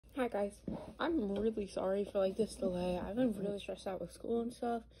Hi guys, I'm really sorry for this delay. I've been really stressed out with school and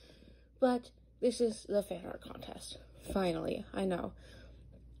stuff, but this is the fan art contest. Finally, I know.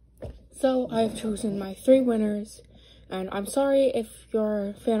 So I've chosen my 3 winners, and I'm sorry if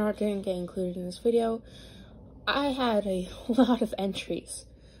your fan art didn't get included in this video. I had a lot of entries,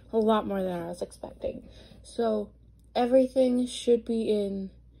 a lot more than I was expecting. So everything should be in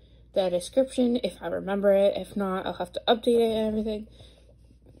the description if I remember it. If not, I'll have to update it and everything.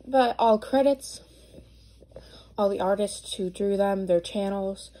 But all credits, all the artists who drew them, their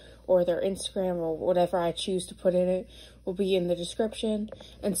channels, or their Instagram, or whatever I choose to put in it, will be in the description.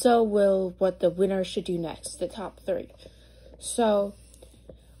 And so will what the winner should do next, the top 3. So,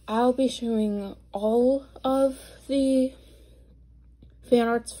 I'll be showing all of the fan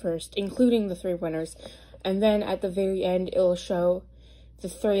arts first, including the 3 winners. And then at the very end, it'll show the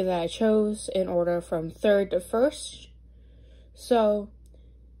 3 that I chose in order from 3rd to 1st. So,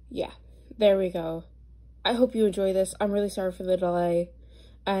 yeah, there we go. I hope you enjoy this. I'm really sorry for the delay,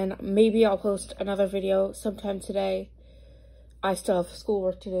 and maybe I'll post another video sometime today. I still have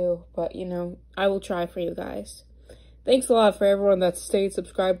schoolwork to do, but I will try for you guys. Thanks a lot for everyone that stayed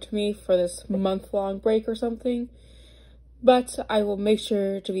subscribed to me for this month-long break or something, but I will make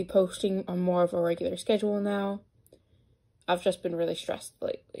sure to be posting on more of a regular schedule now. I've just been really stressed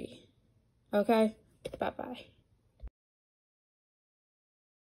lately. Okay? Bye-bye.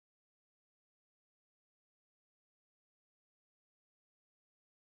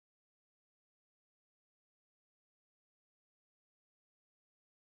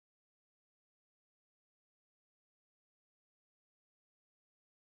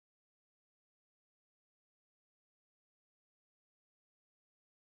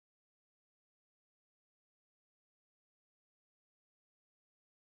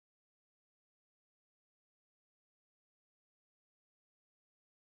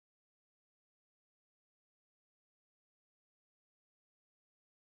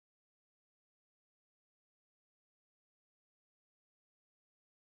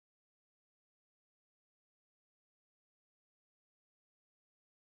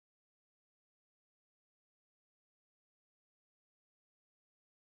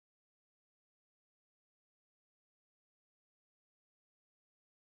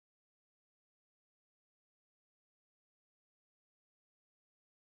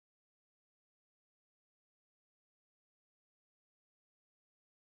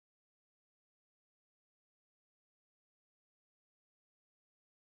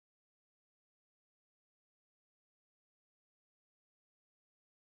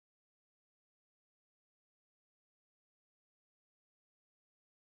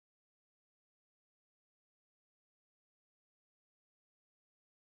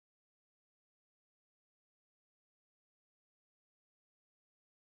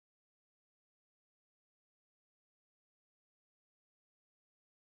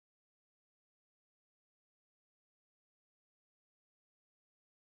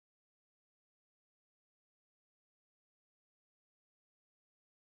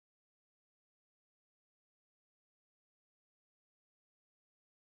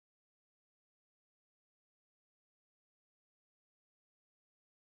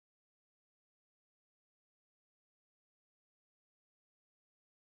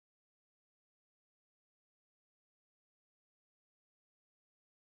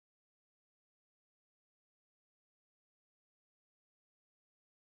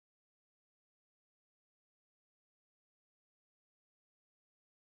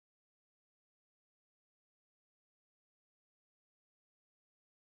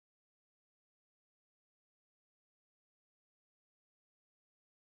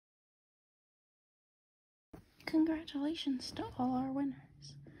 Congratulations to all our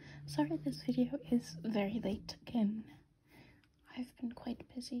winners. Sorry this video is very late again. I've been quite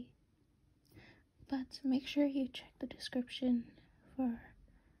busy. But make sure you check the description for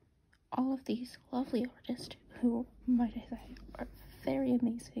all of these lovely artists who, might I say, are very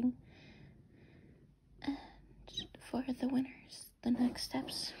amazing. And for the winners, the next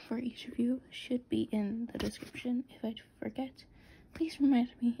steps for each of you should be in the description. If I forget, please remind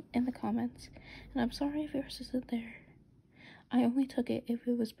me in the comments. And I'm sorry if yours isn't there. I only took it if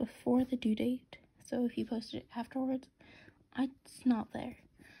it was before the due date. So if you posted it afterwards, it's not there.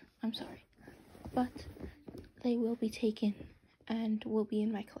 I'm sorry. But they will be taken and will be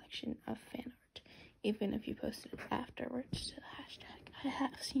in my collection of fan art. Even if you posted it afterwards to the hashtag. I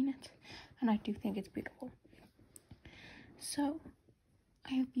have seen it and I do think it's beautiful. So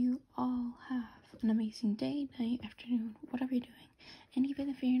I hope you all have an amazing day, night, afternoon, whatever you're doing. And even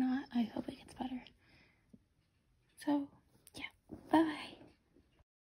if you're not, I hope it gets better. So, yeah, bye-bye.